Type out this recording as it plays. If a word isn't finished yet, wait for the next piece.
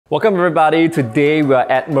Welcome everybody, today we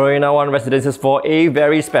are at Marina One Residences for a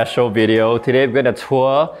very special video. Today we're going to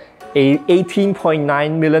tour a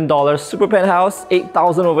 $18.9 million super penthouse,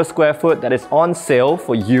 8,000 over square foot that is on sale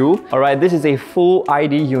for you. Alright, this is a full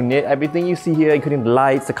ID unit. Everything you see here, including the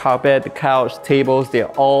lights, the carpet, the couch, tables,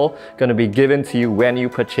 they're all going to be given to you when you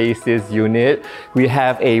purchase this unit. We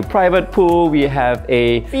have a private pool, we have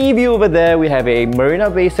a sea view over there, we have a Marina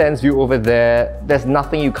Bay Sands view over there. There's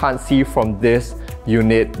nothing you can't see from this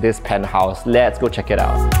unit, this penthouse. Let's go check it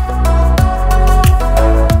out.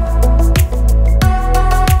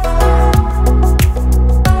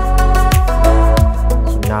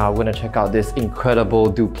 Now we're gonna check out this incredible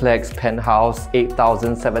duplex penthouse,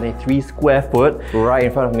 8,073 square foot. Right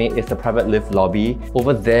in front of me is the private lift lobby.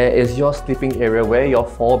 Over there is your sleeping area where your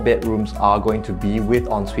 4 bedrooms are going to be with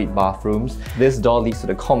ensuite bathrooms. This door leads to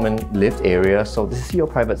the common lift area. So this is your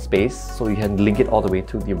private space, so you can link it all the way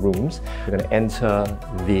to the rooms. We're gonna enter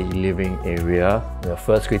the living area. We're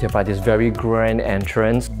first greeted by this very grand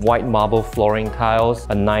entrance, white marble flooring tiles,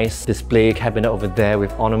 a nice display cabinet over there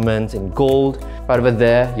with ornaments in gold. Right over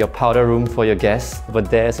there, your powder room for your guests. Over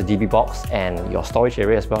there is a DB box and your storage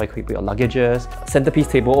area as well. You can put your luggages. Centerpiece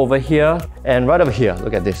table over here. And right over here,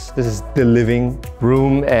 look at this. This is the living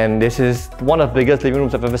room, and this is one of the biggest living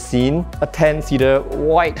rooms I've ever seen. A 10-seater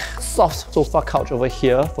white soft sofa couch over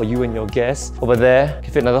here for you and your guests. Over there,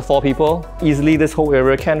 can fit another 4 people. Easily, this whole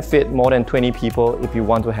area can fit more than 20 people if you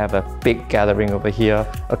want to have a big gathering over here.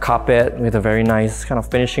 A carpet with a very nice kind of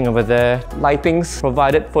finishing over there. Lightings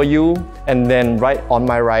provided for you. And then right on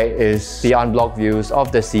my right is the unblocked views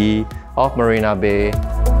of the sea, of Marina Bay.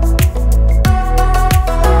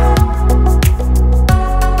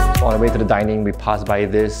 On the way to the dining, we pass by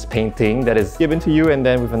this painting that is given to you, and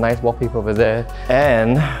then with a nice wallpaper over there.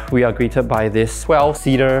 And we are greeted by this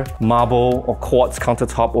 12-seater marble or quartz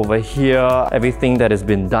countertop over here. Everything that has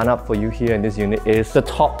been done up for you here in this unit is the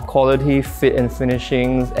top quality fit and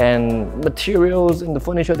finishings, and materials and the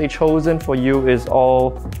furniture they've chosen for you is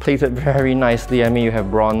all plated very nicely. I mean, you have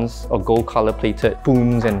bronze or gold color plated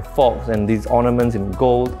spoons and forks and these ornaments in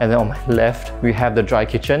gold. And then on my left, we have the dry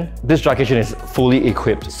kitchen. This dry kitchen is fully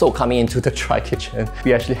equipped. So coming into the dry kitchen,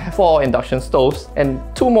 we actually have 4 induction stoves and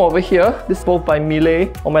 2 more over here. This is both by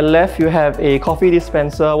Miele. On my left, you have a coffee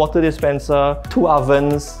dispenser, water dispenser, 2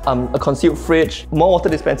 ovens, a concealed fridge, more water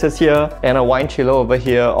dispensers here, and a wine chiller over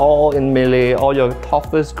here, all in Miele, all your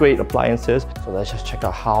toughest grade appliances. So let's just check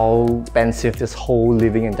out how expensive this whole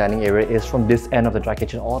living and dining area is from this end of the dry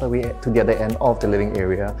kitchen all the way to the other end of the living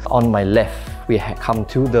area. On my left, we come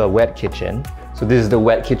to the wet kitchen. So this is the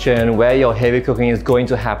wet kitchen where your heavy cooking is going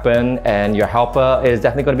to happen, and your helper is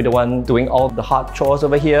definitely going to be the one doing all the hard chores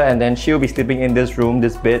over here, and then she'll be sleeping in this room,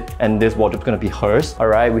 this bed, and this wardrobe is going to be hers.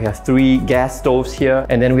 Alright, we have 3 gas stoves here,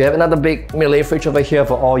 and then we have another big Miele fridge over here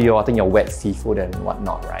for all your, I think, your wet seafood and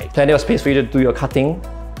whatnot, right? Plenty of space for you to do your cutting.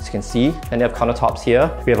 As you can see, and you have countertops here.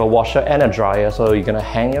 We have a washer and a dryer, so you're gonna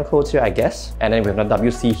hang your clothes here, I guess. And then we have a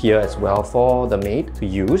WC here as well for the maid to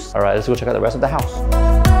use. Alright, let's go check out the rest of the house.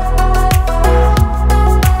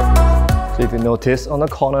 So if you notice, on the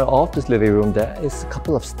corner of this living room, there is a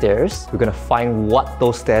couple of stairs. We're gonna find what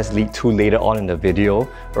those stairs lead to later on in the video.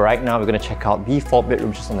 Right now, we're gonna check out the 4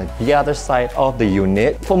 bedrooms just on the other side of the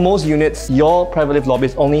unit. For most units, your private lift lobby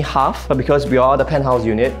is only half, but because we are the penthouse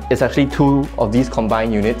unit, it's actually 2 of these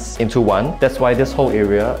combined units into 1. That's why this whole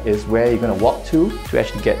area is where you're gonna walk to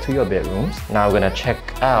actually get to your bedrooms. Now we're gonna check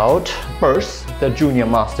out first the junior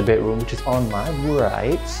master bedroom, which is on my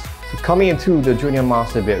right. So coming into the junior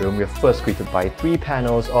master bedroom, we're first greeted by 3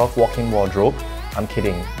 panels of walk-in wardrobe. I'm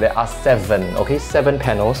kidding, there are 7, okay? 7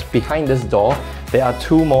 panels behind this door. There are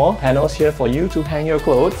 2 more panels here for you to hang your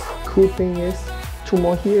clothes. Cool thing is, 2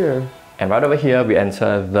 more here. And right over here, we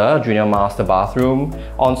enter the junior master bathroom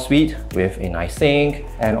ensuite with a nice sink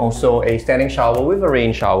and also a standing shower with a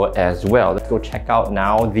rain shower as well. Let's go check out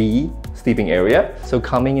now the sleeping area. So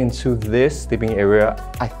coming into this sleeping area,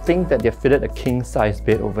 I think that they've fitted a king-size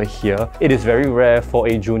bed over here. It is very rare for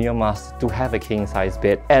a junior master to have a king-size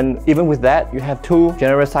bed. And even with that, you have 2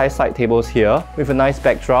 generous-sized side tables here with a nice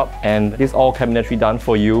backdrop, and this all cabinetry done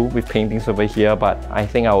for you with paintings over here. But I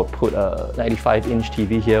think I would put a 95-inch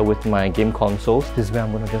TV here with my game consoles. This is where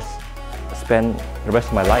I'm gonna just spend the rest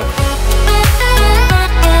of my life.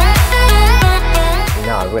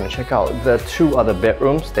 Now we're going to check out the 2 other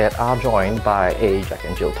bedrooms that are joined by a Jack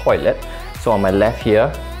and Jill toilet. So on my left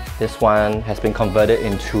here, this one has been converted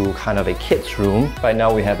into kind of a kids room. Right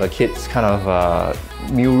now we have a kids kind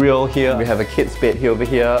of mural here. We have a kids bed here over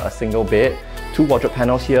here, a single bed, 2 wardrobe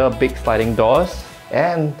panels here, big sliding doors.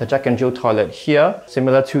 And the Jack and Jill toilet here,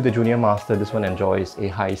 similar to the Junior Master, this one enjoys a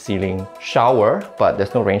high ceiling shower, but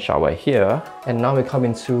there's no rain shower here. And now we come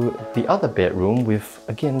into the other bedroom with,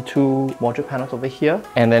 again, 2 wardrobe panels over here.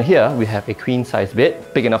 And then here we have a queen size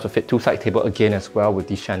bed, big enough to fit 2 side table again as well with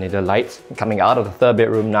these chandelier lights. Coming out of the third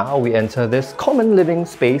bedroom now, we enter this common living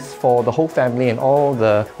space for the whole family and all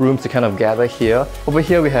the rooms to kind of gather here. Over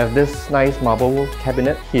here we have this nice marble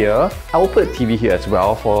cabinet here. I will put a TV here as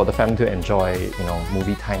well for the family to enjoy, you know,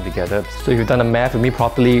 movie time together. So if you've done the math with me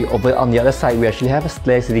properly, over on the other side we actually have a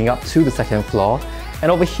stair leading up to the 2nd floor.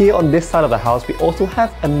 And over here on this side of the house, we also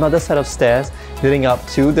have another set of stairs leading up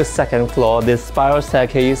to the 2nd floor. This spiral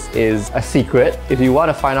staircase is a secret. If you want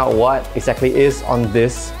to find out what exactly is on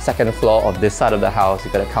this 2nd floor of this side of the house,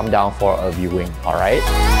 you gotta come down for a viewing, alright?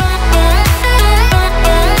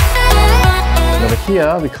 Over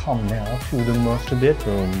here, we come now to the master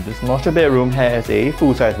bedroom. This master bedroom has a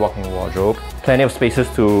full-size walk-in wardrobe, plenty of spaces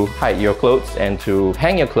to hide your clothes and to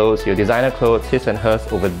hang your clothes, your designer clothes, his and hers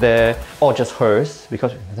over there, or just hers,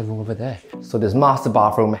 because we have another room over there. So this master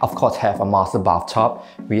bathroom, of course, have a master bathtub.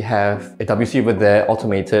 We have a WC over there,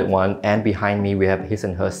 automated one, and behind me we have his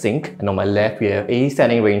and her sink. And on my left, we have a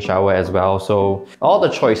standing rain shower as well. So all the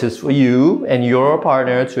choices for you and your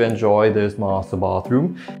partner to enjoy this master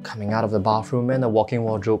bathroom. Coming out of the bathroom and the walk-in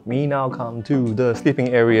wardrobe, we now come to the sleeping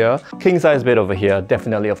area. King size bed over here,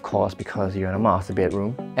 definitely of course, because you're in a master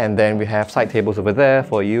bedroom. And then we have side tables over there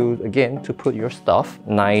for you, again, to put your stuff.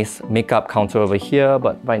 Nice makeup counter over here,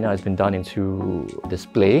 but right now it's been done into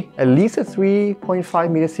display. At least a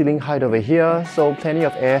 3.5 meter ceiling height over here, so plenty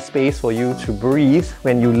of air space for you to breathe.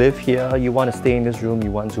 When you live here, you want to stay in this room,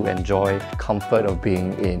 you want to enjoy comfort of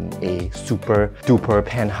being in a super duper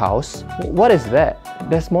penthouse. What is that?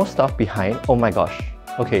 There's more stuff behind. Oh my gosh.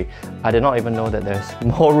 Okay, I did not even know that there's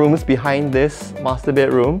more rooms behind this master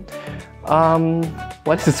bedroom.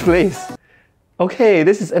 What is this place? Okay,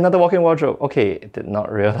 this is another walk-in wardrobe. Okay, I did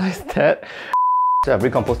not realize that. So I've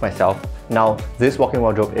recomposed myself. Now, this walk-in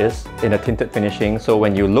wardrobe is in a tinted finishing, so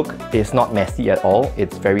when you look, it's not messy at all.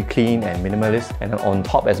 It's very clean and minimalist. And then on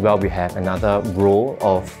top as well, we have another row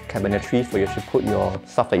of cabinetry for you to put your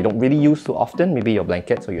stuff that you don't really use too often, maybe your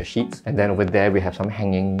blankets or your sheets. And then over there, we have some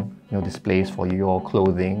hanging, displays for your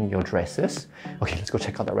clothing, your dresses. Okay, let's go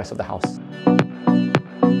check out the rest of the house.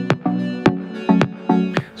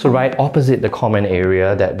 So right opposite the common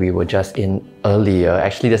area that we were just in earlier,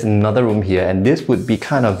 actually there's another room here, and this would be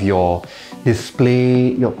kind of your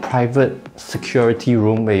display, your private security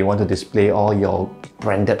room where you want to display all your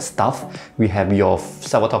branded stuff. We have your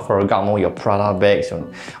Salvatore Ferragamo, your Prada bags,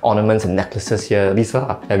 your ornaments and necklaces here. These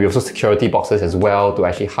are, and we also security boxes as well to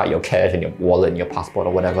actually hide your cash and your wallet and your passport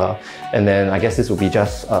or whatever. And then I guess this would be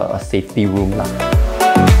just a safety room lah.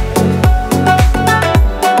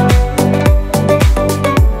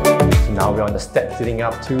 We're on the steps leading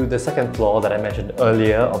up to the 2nd floor that I mentioned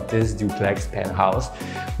earlier of this duplex penthouse.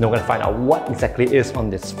 Now we're going to find out what exactly is on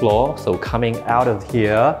this floor. So coming out of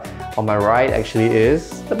here, on my right actually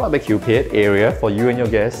is the barbecue pit area for you and your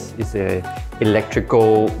guests. It's a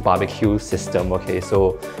electrical barbecue system, okay,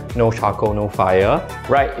 so no charcoal, no fire.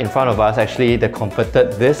 Right in front of us actually, they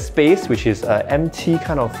converted this space, which is an empty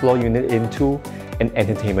kind of floor unit, into an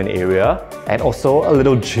entertainment area and also a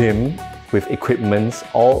little gym with equipments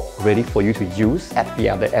all ready for you to use at the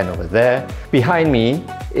other end over there. Behind me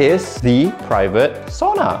is the private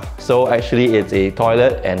sauna. So actually it's a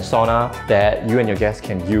toilet and sauna that you and your guests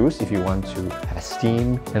can use if you want to have a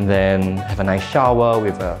steam and then have a nice shower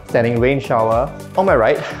with a standing rain shower. On my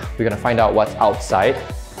right, we're gonna find out what's outside.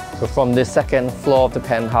 So from this 2nd floor of the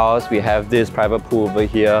penthouse, we have this private pool over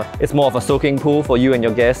here. It's more of a soaking pool for you and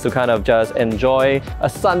your guests to kind of just enjoy a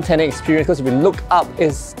sun-tanning experience, because if you look up,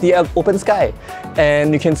 it's the open sky.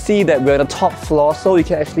 And you can see that we're on the top floor, so you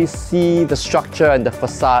can actually see the structure and the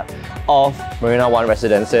facade of Marina One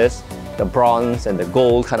Residences. The bronze and the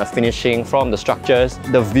gold kind of finishing from the structures.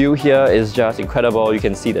 The view here is just incredible. You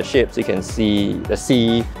can see the ships, you can see the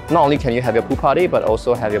sea. Not only can you have your pool party, but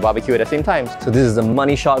also have your barbecue at the same time. So this is the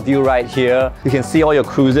money shot view right here. You can see all your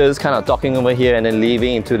cruisers kind of docking over here and then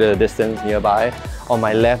leaving into the distance nearby. On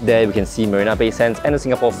my left there, we can see Marina Bay Sands and the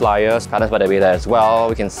Singapore Flyers. Gardens by the Bay there as well.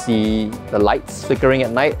 We can see the lights flickering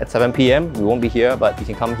at night at 7 PM. We won't be here, but you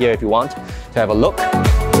can come here if you want to have a look.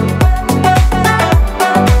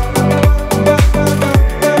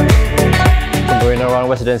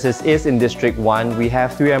 Residences is in District 1. We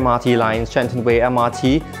have 3 MRT lines, Downtown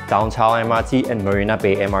MRT, Downtown MRT and Marina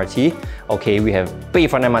Bay MRT. Okay, we have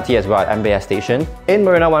Bayfront MRT as well at MBS Station. In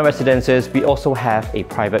Marina One Residences, we also have a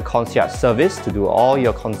private concierge service to do all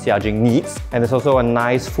your concierging needs. And there's also a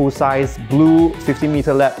nice full-size blue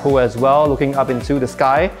 50-meter lap pool as well, looking up into the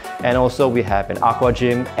sky. And also we have an aqua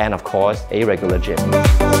gym and of course a regular gym.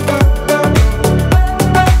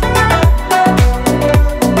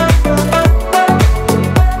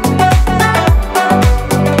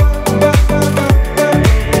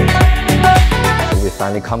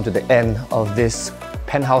 Finally come to the end of this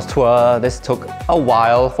penthouse tour. This took a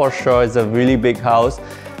while for sure. It's a really big house,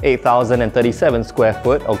 8,037 square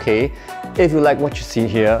foot, okay? If you like what you see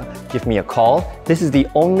here, give me a call. This is the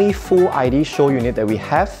only full ID show unit that we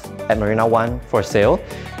have at Marina One for sale.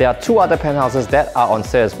 There are 2 other penthouses that are on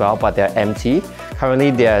sale as well, but they're empty. Currently,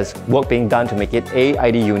 there's work being done to make it a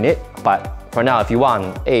ID unit, but for now, if you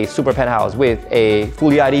want a super penthouse with a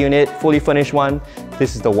fully ID unit, fully furnished one,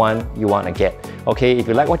 this is the one you want to get. Okay, if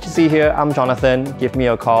you like what you see here, I'm Jonathan. Give me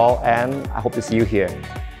a call and I hope to see you here.